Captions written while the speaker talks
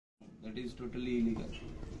That is totally illegal.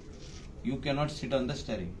 You cannot sit on the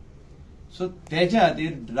steering. So त्याच्या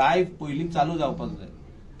खातीर drive पयलीं चालू जावपाक जाय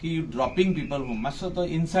की यू ड्रॉपिंग पीपल होम. मातसो तो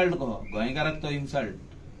इन्सल्ट कहो गोंयकाराक, तो इन्सल्ट.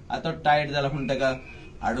 आतां टायट जाला म्हणून ताका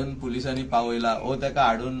हाडून पुलिसांनी पावयला, ओ ताका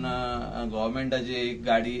हाडून गव्हर्मेंटाची एक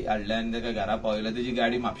गाडी हाडल्या आनी ताका घरा पावयला. तेजी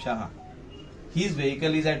गाडी म्हापशा आहा. His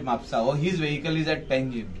vehicle is at Mapsa or his vehicle is at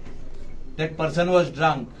Pengim. That person was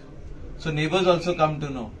drunk. So neighbors also come to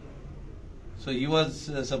know. So he was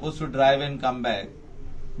supposed to drive and come back.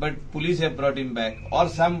 But police have brought him back or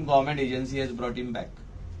some government agency has brought him back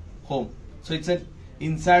home. So it's an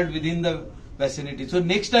insult within the vicinity. So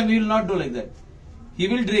next time he will not do like that. He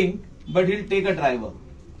will drink but he'll take a driver.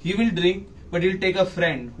 He will drink but he'll take a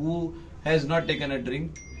friend who has not taken a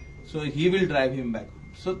drink. So he will drive him back.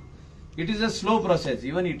 So it is a slow process.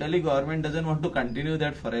 Even Italy government doesn't want to continue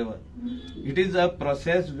that forever. It is a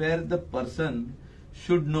process where the person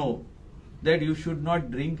should know that you should not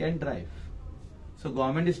drink and drive. So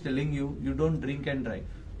government is telling you, you don't drink and drive.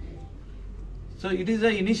 So it is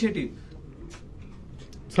an initiative.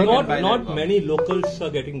 So not many locals are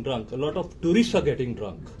getting drunk. A lot of tourists are getting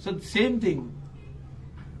drunk. So same thing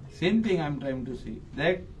I'm trying to see.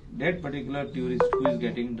 That particular tourist who is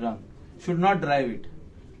getting drunk should not drive it.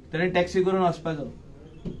 त्याने taxi करून वचपाचो.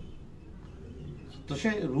 तशे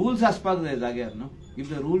rules आसपाक जाय जाग्यार न्हू. If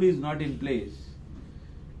the rule is not in place,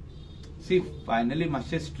 C finally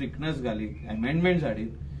मातशे strictness घालीत, अमेंडमेंट्स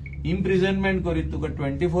हाडीत, इम्प्रिझनमेंट करीत तुका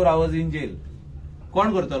 24 hours इन जेल.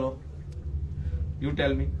 कोण करतलो? You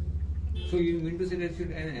tell me. So you mean to say that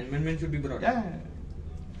an amendment should be brought? Yeah.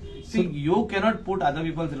 See, you cannot put other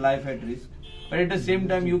people's life at risk, but at the same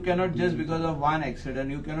time you cannot just because of one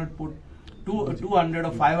accident, you cannot put 200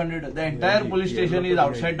 or 500. The entire police station is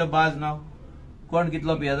outside the bars now. कोण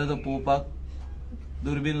कितलो पियेता तो पळोवपाक?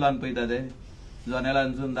 दुर्बीन लावन पळयता ते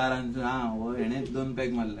जनेलांसून दारांसून. हो हेणे 2 pack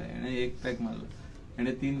मारले, हेणे 1 pack मारलो,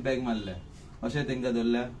 हेणे 3 पॅक मारले, अशें तेंकां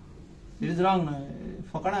धरल्या. इट इज रॉंग न्हू.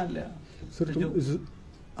 फकाणां हाडल्या. सर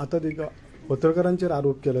आता ते पत्रकारांचेर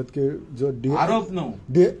आरोप केल्यात की जो आरोप न्हू,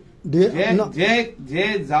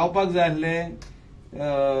 जे जावपाक जाय आसले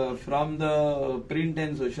from the print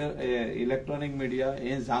end social electronic media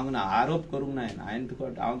हे सांगूंक ना. आरोप करूंक ना.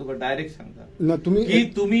 हांव तुका डायरेक्ट सांगता की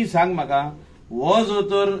तुमी सांग म्हाका, हो जो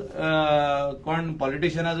तर कोण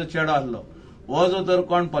पॉलिटिशियनाचो चेडो आसलो, हो जो तर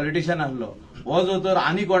कोण पॉलिटिशियन आसलो, हो जो तर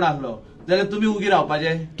आनी कोण आसलो, जाल्यार तुमी उगी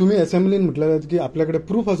रावपाचे. तुम्ही असेंब्लीन म्हटलें की आपल्याकडे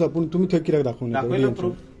प्रूफ आसा, पूण तुमी थंय कित्याक दाखोवंक ना? दाखयलो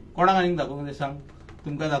प्रूफ. कोणाक आनीक दाखोवंक ते सांग.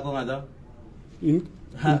 तुमकां दाखोवंक आतां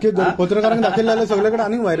पत्रकारांक दाखयले जाल्यार सगळ्याकडे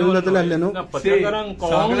आनीक व्हायरल जातले आसले न्हू.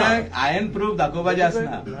 सगळ्याक हांवें प्रूफ दाखोवपाचे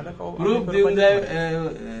आसना. प्रूफ दिवंक जाय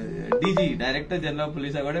डीजी डायरेक्टर जनरल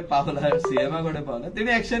पुलिसा कडेन पावला, सीएमा कडेन पावला,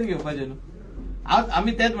 तेणी एक्शन घेवपाचें न्हू.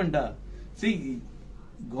 आमी तेच म्हणटा. सी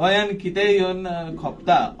गोंयान कितेंय येवन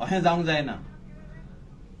खोपता अशें जावंक जायना.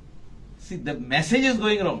 See the message is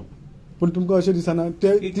going wrong. पूण तुमकां अशें दिसना ते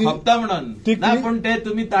खोपता म्हणून ना, पूण ते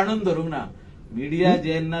तुमी ताणून धरूंक ना. मिडिया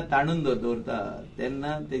जेन्ना ताणून दवरता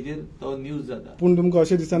तेन्ना तेजेर तो न्यूज जाता. पूण तुमकां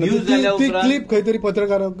अशें दिसना न्यूज जाल्या उपरांत क्लिप खंय तरी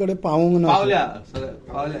पत्रकारा कडेन पावूंक ना?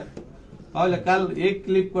 पावल्या. काल एक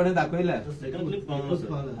क्लिप कोणें दाखयल्या.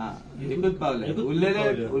 एकूच पावल्या.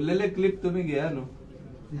 उरलेले क्लिप तुमी घेया न्हू.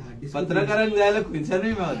 पत्रकारांक जाय जाल्यार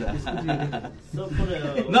खंयच्यानूय मेळटा.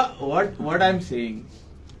 What I am saying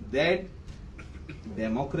that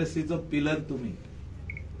डेमोक्रेसीचो pillar तुमी,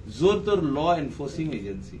 जो तर लॉ एन्फोर्सिंग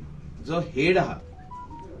एजन्सी, जो हेड आहा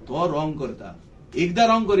तो रॉंग करता. एकदा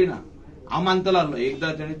रॉंग करिना, हांव मानतलो आसलो.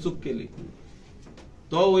 एकदा ताणें चूक केली,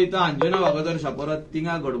 तो वयता अंजुना वागातोर शापोरात,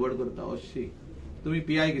 थिंगा गडबड करता. अशी तुमी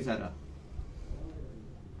पीआय विचारा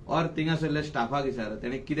और थिंगासरल्या स्टाफाक विचारा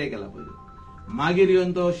तेणें कितें केलां पयलीं. मागीर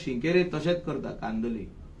येवन तो शिंकेरे तशेंच करता. कांदोली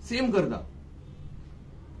सेम करता.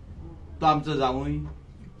 तो आमचो जावूय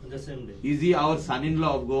is he our sun in law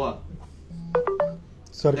of Goa.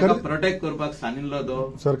 सरकार प्रोटेक्ट करपाक सन इन लॉ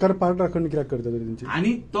तो सरकार पार्ट राखून कित्याक करता तेंची.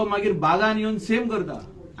 आनी तो मागीर बागान येवन सेम करता.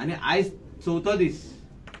 आनी आयज 4थो दीस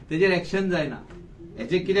तेजेर एक्शन जायना.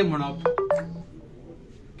 हेचे कितें म्हणप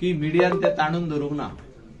की मिडियान ते ताणून धरूंक ना.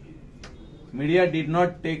 Media did not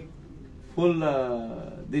take full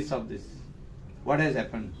this of this. What has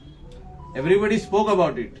happened. Everybody spoke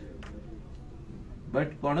about it, but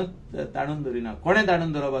कोणूच ताणून धरिना. कोणें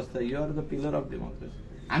ताणून धरप आसता. You R the pillar of democracy.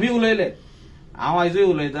 आमी उलयले, हांव आयजूय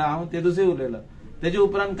उलयता, हांव ते दिसूय उलयलो. तेजे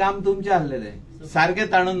उपरांत काम तुमचें आसलेलें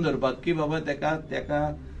सारकें ताणून धरपाक की बाबा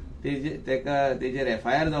तेजेर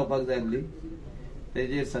FIR जावपाक जाय आसली,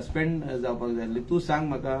 तेजेर सस्पेंड जावपाक जाय आसली. तूं सांग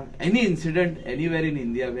म्हाका any incident anywhere in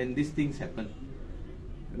India Wien these things happen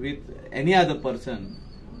with any other person,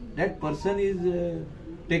 that person is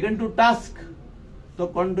taken to task. तो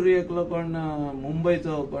कोण तरी एकलो कोण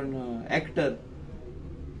मुंबयचो कोण एक्टर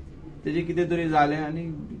तेजे कितें तरी जालें आनी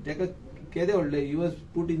तेका केदे व्हडले he was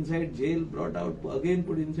put inside gel brought out again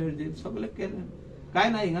put inside gel सगळें केलें काय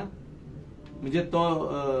ना हिंगा म्हणजे तो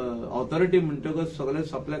ऑथॉरिटी म्हणटकच सगळें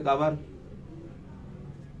सोंपलें काबार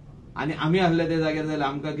आनी आमी आहले त्या जाग्यार जाल्यार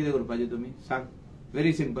आमकां कितें करपाचें तुमी सांग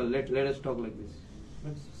very simple let us talk लायक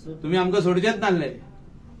दीस तुमी आमकां सोडचेच नासले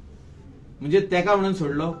म्हणजे तेका म्हणून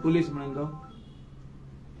सोडलो पुलीस म्हणून तो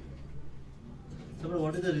So, but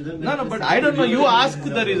what is the reason? No, but I don't know. You ask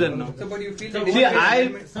the reason now. So, but you feel See,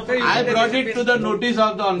 I brought it to the notice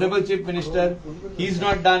of the Honorable Chief Minister. He's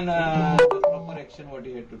not done the proper action what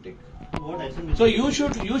he had to take. What action? So you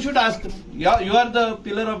should ask. You are the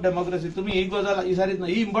pillar of democracy. तुम्ही ही गजाल इसारीत ना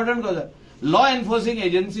ही important गजाल law एन्फोर्सिंग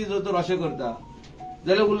agency जो तो अशें करता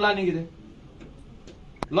जाल्यार उरला न्ही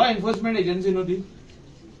कितें लॉ एन्फोर्समेंट एजन्सी न्हू ती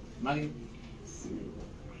मागीर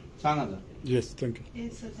सांग आता yes thank you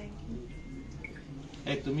Yes, sir. Thank you.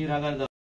 तुम्ही रागार